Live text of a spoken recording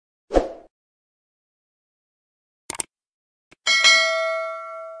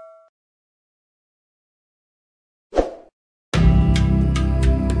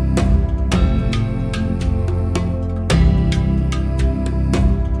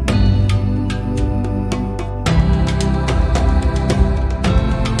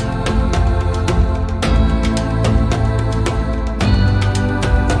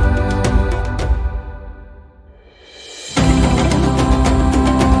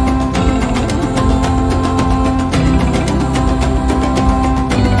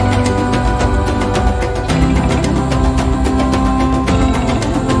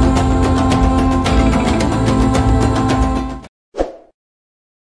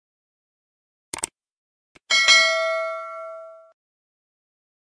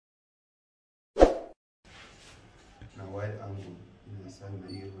wide angle. You know, some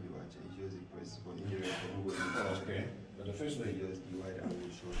you able to watch it. You just press, but in the rest, okay. But the first one you just the wide angle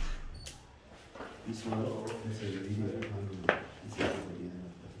shot. This one, this is the video angle. This is for the end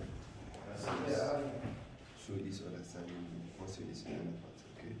of the show this other side and also this other part,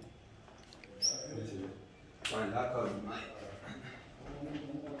 okay? Fine, lock out the mic.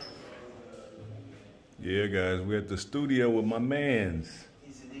 Yeah, guys, we're at the studio with my mans.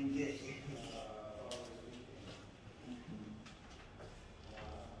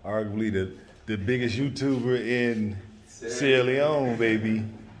 Arguably the biggest YouTuber in Sierra Leone, baby.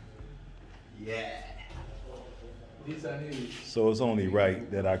 Yeah. So it's only right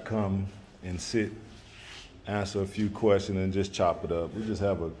that I come and sit, answer a few questions, and just chop it up. We just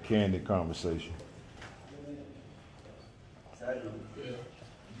have a candid conversation.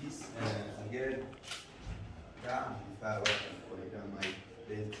 This again, down if I work for it, my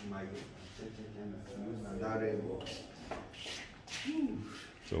best, my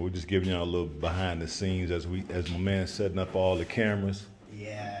So we're just giving y'all a little behind the scenes as my man setting up all the cameras.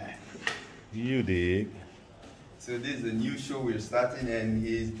 Yeah. You dig. So this is a new show we're starting, and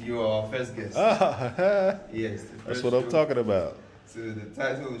you're our first guest. Yes. That's what I'm talking about. So the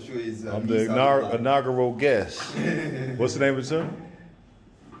title of the show is I'm the inaugural guest. What's the name of the show?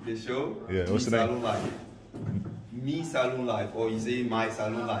 The show? Yeah, what's the name? Salone Life. Me Salone Life, or you say My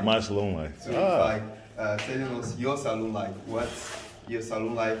Salone Life. My Salone Life. So it's like telling us your salon life. What's your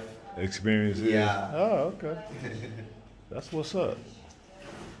salon life experience? Yeah. Oh, okay. That's what's up.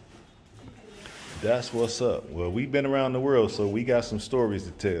 That's what's up. Well, we've been around the world, so we got some stories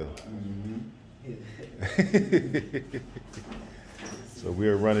to tell. Mm-hmm. So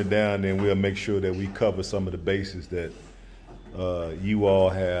we'll run it down, and we'll make sure that we cover some of the bases that you all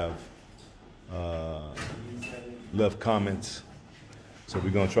have left comments. So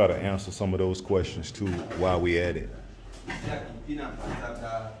we're going to try to answer some of those questions, too, while we at it.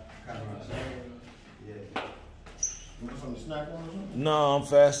 No, I'm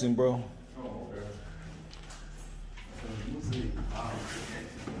fasting, bro.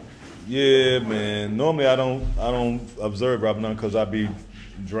 Yeah, man. Normally I don't observe Ramadan because I be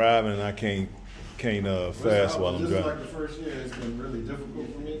driving and I can't fast while I'm driving. This is like the first year. It's been really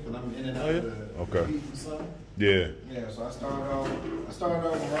difficult for me because I'm in and out of the heat and sun. Yeah. Yeah. So I started off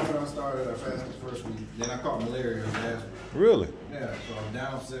when Ramadan started. I fasted the first week. Then I caught malaria last week. Really? Yeah. So I'm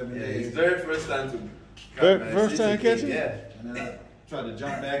down 7 days. It's very first time to. First time catching? Yeah. And then I tried to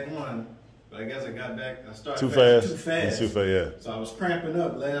jump back on. But I guess I got back. I started too fast. Too fast. Too fast, yeah. So I was cramping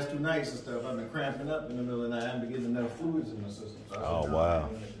up last 2 nights and stuff. I've been cramping up in the middle of the night. I haven't been getting enough fluids in my system. So oh wow.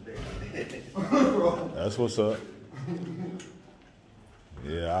 That's what's up.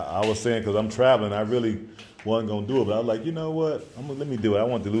 Yeah, I was saying because I'm traveling, I really wasn't gonna do it, but I was like, you know what? Let me do it. I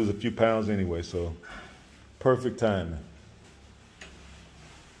want to lose a few pounds anyway, so perfect timing.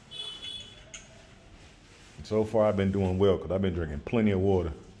 So far, I've been doing well because I've been drinking plenty of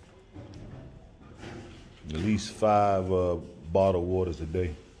water. At least 5 bottled waters a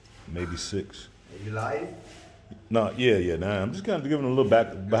day, maybe 6. Are you live? No, yeah. Nah, I'm just kind of giving them a little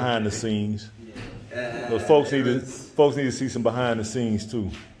behind the scenes. Because folks need to see some behind the scenes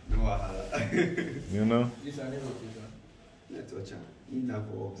too. You know.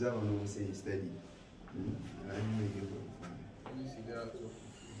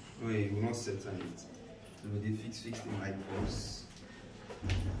 Oui, we not set on it. So they fix the mic first.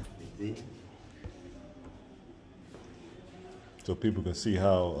 So people can see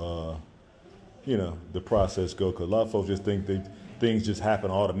how, the process go. Because a lot of folks just think things just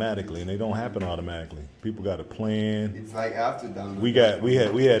happen automatically, and they don't happen automatically. People got to plan. It's like after download. We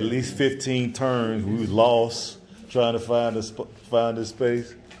had at least 15 turns. We was lost trying to find this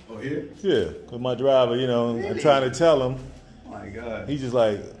space. Oh, here? Yeah, because my driver, really? I'm trying to tell him. Oh my God. He's just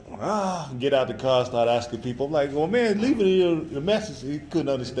like, get out the car, start asking people. I'm like, well, man, leave it the message. He couldn't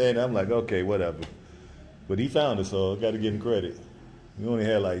understand it. I'm like, okay, whatever. But he found it, so I got to give him credit. We only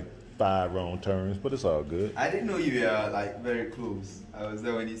had like 5 wrong turns, but it's all good. I didn't know you were like very close. I was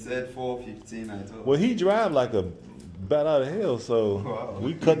there when he said 4:15. I thought. Well, he drive like a bat out of hell, so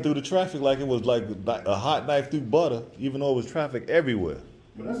we cut through the traffic like it was like a hot knife through butter, even though it was traffic everywhere.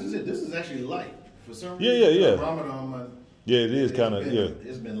 But that's just it. This is actually light for some reason. Yeah. Ramadan month. Yeah, it is kind of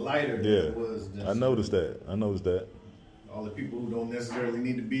It's been lighter than it was. I noticed that. All the people who don't necessarily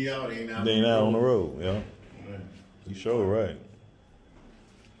need to be out ain't out. They ain't out on the road. Yeah. You sure right.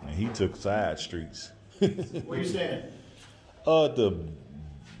 And he took side streets. Where you staying? The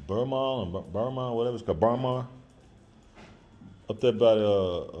Burma, whatever it's called, Burma. Up there by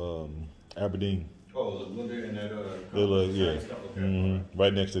Aberdeen. Oh, the one there in that yeah. Okay. Mm-hmm.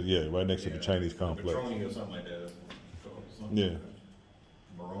 Right next to the Chinese complex. Petroni or something like that. Yeah.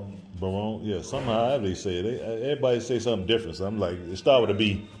 Barone. Barone. Yeah. Somehow they say it. Everybody say something different. So I'm like, it start with a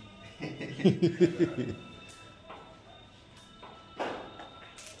B. Mic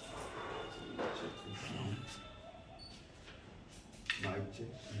check.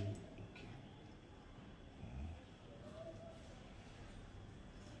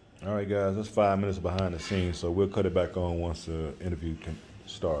 All right, guys. That's 5 minutes behind the scenes, so we'll cut it back on once the interview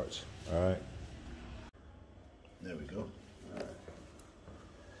starts. All right. There we go. All right.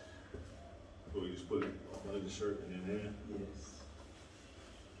 So we just put it under the shirt and then in. Yes.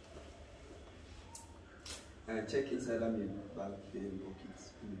 Check inside of me back there, look it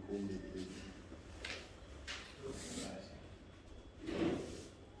in the cold.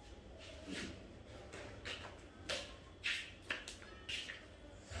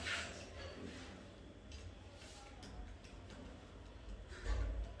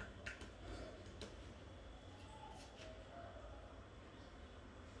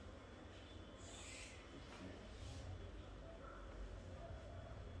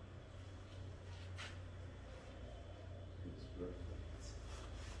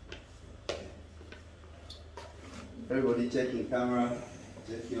 Everybody checking camera,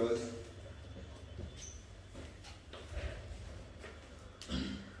 check yours.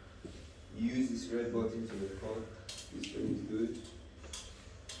 Use this red button to record. This one is good.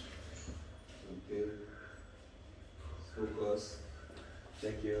 Okay. Focus.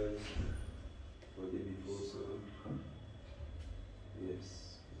 Check yours. For the before so. Yes,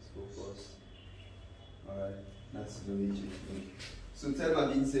 it's focused. Alright, that's very interesting. So tell my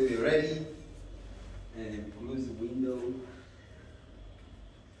bean say we're ready. And close the window.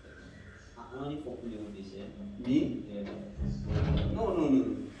 I'm only focusing on this, yeah? Me? Yeah. No.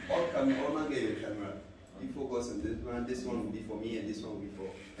 All man get your camera. You focus on this one will be for me and this one will be for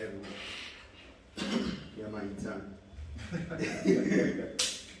everyone. Yeah, my turn.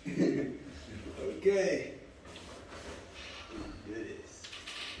 Okay. Do this.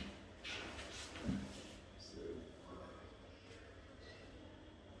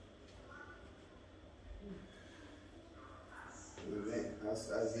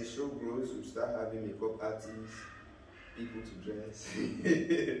 As the show grows, we start having makeup artists, people to dress.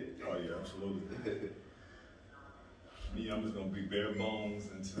 Oh yeah, absolutely. Me, I'm just gonna be bare bones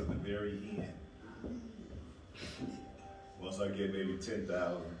until the very end. Once I get maybe 10,000,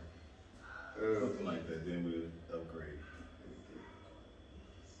 something like that, then we'll upgrade.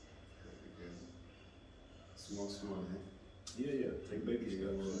 Small, eh? Yeah, take baby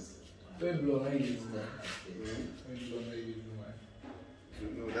steps. When blow I use man. When blow I use man.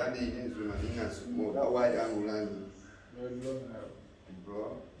 No, that is more that wide angle line. When blow now.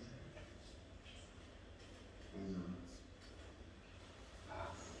 Bro.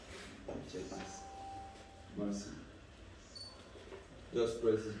 Check this. Mercy. Just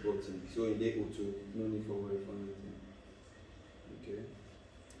press this button. So in the auto, no need for worry for anything. Okay.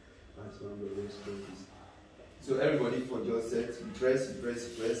 That's one of the ways to this. So everybody for just set, you press,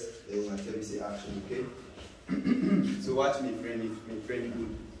 then when I tell you say action, okay? So watch me frame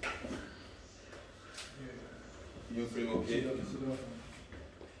good. You frame okay?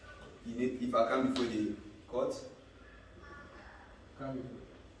 You need, if I can before the cut?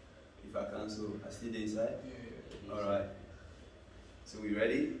 If I can, so I stay there inside? Yeah. Alright. So we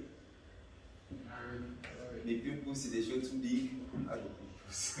ready? The people see the show too big. I go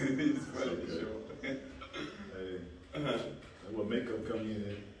it's funny the show. Hey, what makeup come in?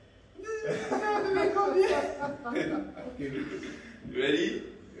 Okay. You ready?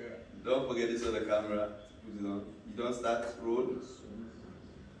 Yeah. Don't forget this on the camera. Put it on. You don't start roll.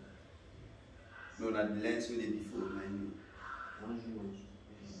 No, not the lens with it before. And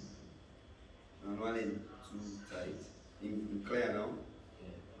one in too tight. In clear now.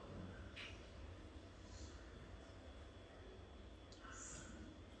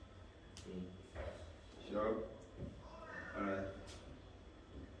 Sure. Alright.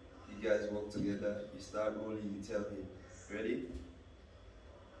 You guys work together. You start rolling, you tell him. Ready?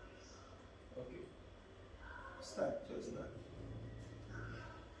 Okay. Start, just start.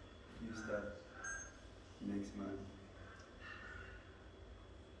 You start. Next man.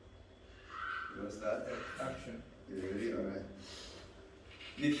 You want to start? Action. You ready? Alright.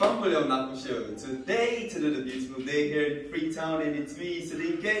 The family of Nakusho. Today, the beautiful day here in Freetown, and it's me,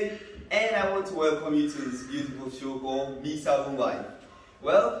 Issadin, and I want to welcome you to this beautiful show called Salone Life.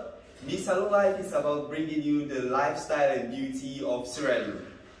 Well, Salone Life is about bringing you the lifestyle and beauty of Sierra Leone.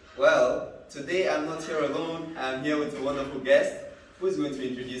 Well, today I'm not here alone. I'm here with a wonderful guest who is going to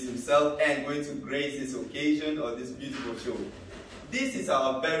introduce himself and going to grace this occasion or this beautiful show. This is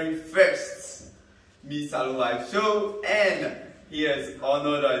our very first Me Salone Live Show, and he has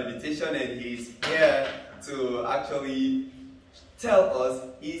honored our invitation and he's here to actually tell us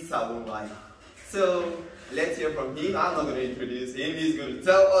his Salone life. So let's hear from him. I'm not going to introduce him, he's going to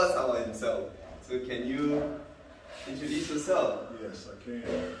tell us about himself. So can you introduce yourself? Yes, I can.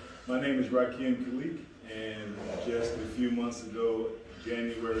 My name is H.A.M, and just a few months ago,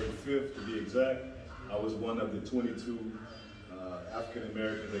 January 5th to be exact, I was one of the 22 African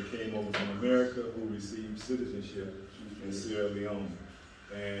Americans that came over from America who received citizenship in Sierra Leone.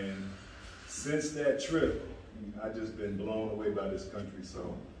 And since that trip, I've just been blown away by this country.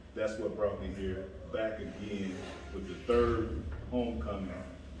 So that's what brought me here back again with the third homecoming.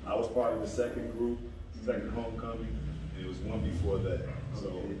 I was part of the second group, second homecoming, and it was one before that.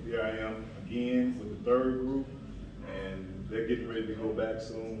 So here I am again with the third group, and they're getting ready to go back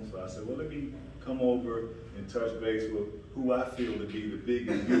soon. So I said, well, let me come over and touch base with who I feel to be the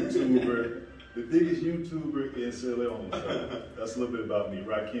biggest YouTuber, in Sierra Leone. So that's a little bit about me,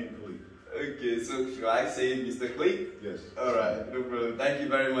 H.A.M. Okay, so should I say Mr. Click? Yes. Alright, no problem. Thank you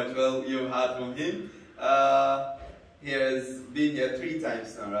very much. Well, you've heard from him. He has been here 3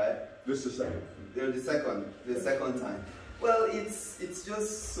 times now, right? This is the second. The second time. Well, it's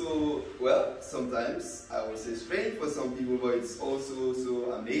just so, well, sometimes I would say strange for some people, but it's also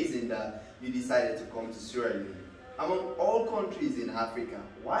so amazing that you decided to come to Sierra Leone. Among all countries in Africa,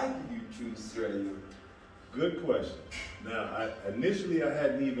 why did you choose Sierra Leone? Good question. Now, initially I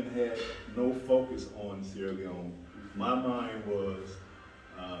hadn't even had no focus on Sierra Leone. My mind was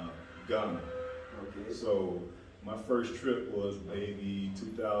Ghana. Okay. So my first trip was maybe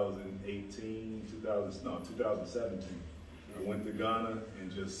 2017. I went to Ghana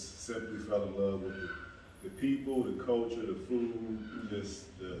and just simply fell in love with the people, the culture, the food,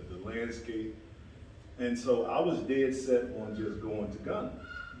 just the landscape. And so I was dead set on just going to Ghana.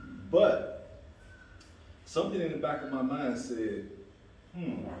 But something in the back of my mind said,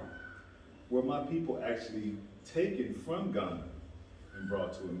 were my people actually taken from Ghana and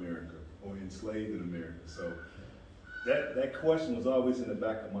brought to America or enslaved in America? So that question was always in the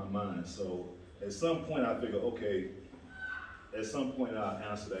back of my mind. So at some point I figured, okay, at some point I'll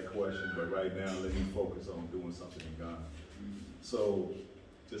answer that question, but right now let me focus on doing something in Ghana. So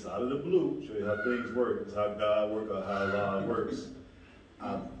just out of the blue, show you how things work, it's how God works or how Allah works.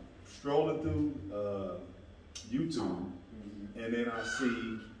 I'm strolling through YouTube, and then I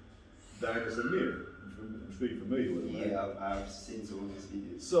see Dinah Samir. I'm sure you're familiar with him, right? Yeah, I've seen some of his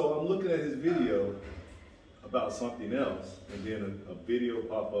videos. So I'm looking at his video about something else, and then a video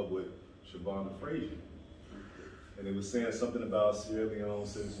pop up with Shavonda Frazier. And it was saying something about Sierra Leone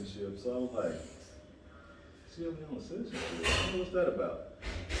citizenship. So I was like, Sierra Leone citizenship? What's that about?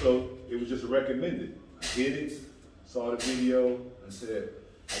 So it was just recommended. I did it, saw the video, and said,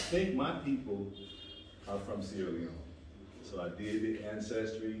 I think my people are from Sierra Leone. So I did the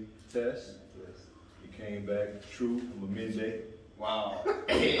ancestry test. It came back true from a Mende. Wow.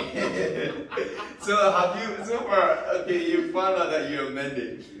 So have you, so far, okay, you found out that you're a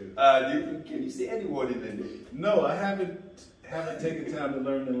Mende. Can you say any word in Mende? No, I haven't taken time to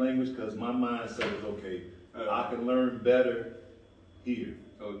learn the language because my mindset is, okay, I can learn better here.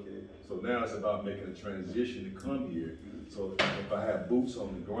 Okay. So now it's about making a transition to come here. So if I have boots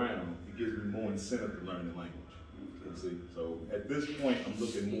on the ground, it gives me more incentive to learn the language. You see? So at this point, I'm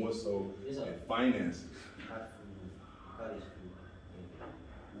looking more so at finances.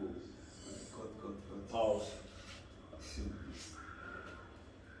 Pause.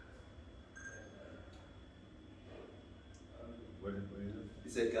 What is it? He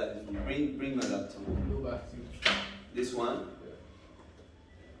said, God, bring my laptop. This one?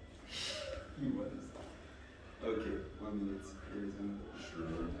 Okay, 1 minute. Here is another.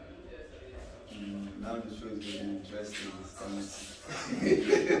 Sure. Now the show is getting interesting.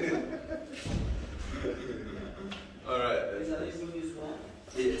 Alright.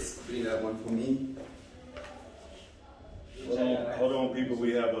 Yes, bring that one for me. Hold on, people.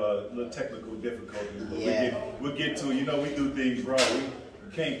 We have a little technical difficulties, but we'll get to it. You know, we do things right.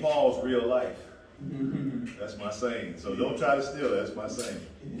 We can't pause real life. That's my saying. So don't try to steal it. That's my saying.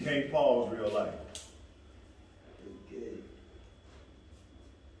 You can't pause real life. Okay.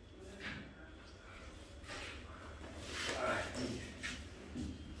 All right.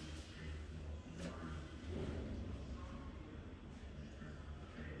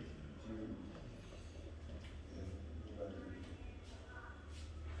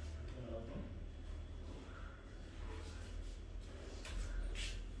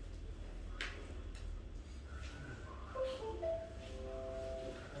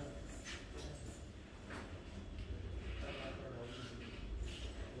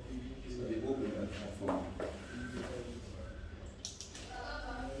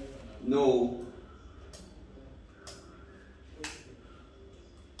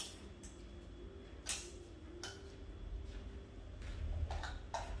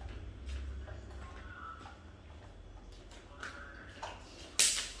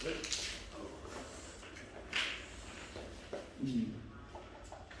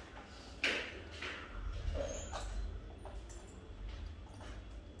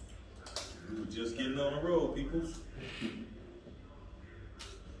 peoples.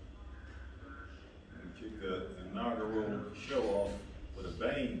 And kick the inaugural show off with a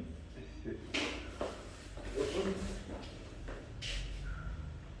bang.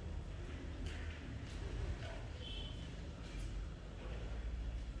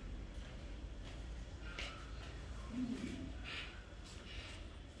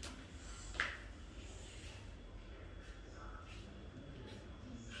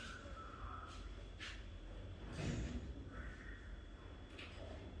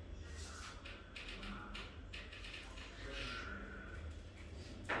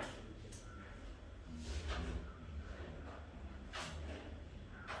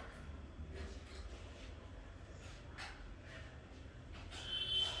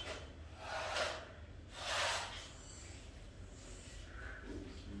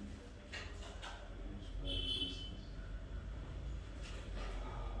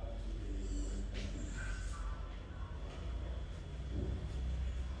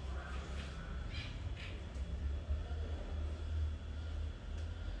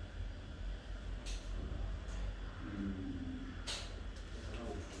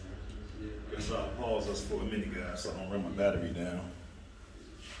 Guess I'll pause us for a minute, guys, so I don't run my battery down.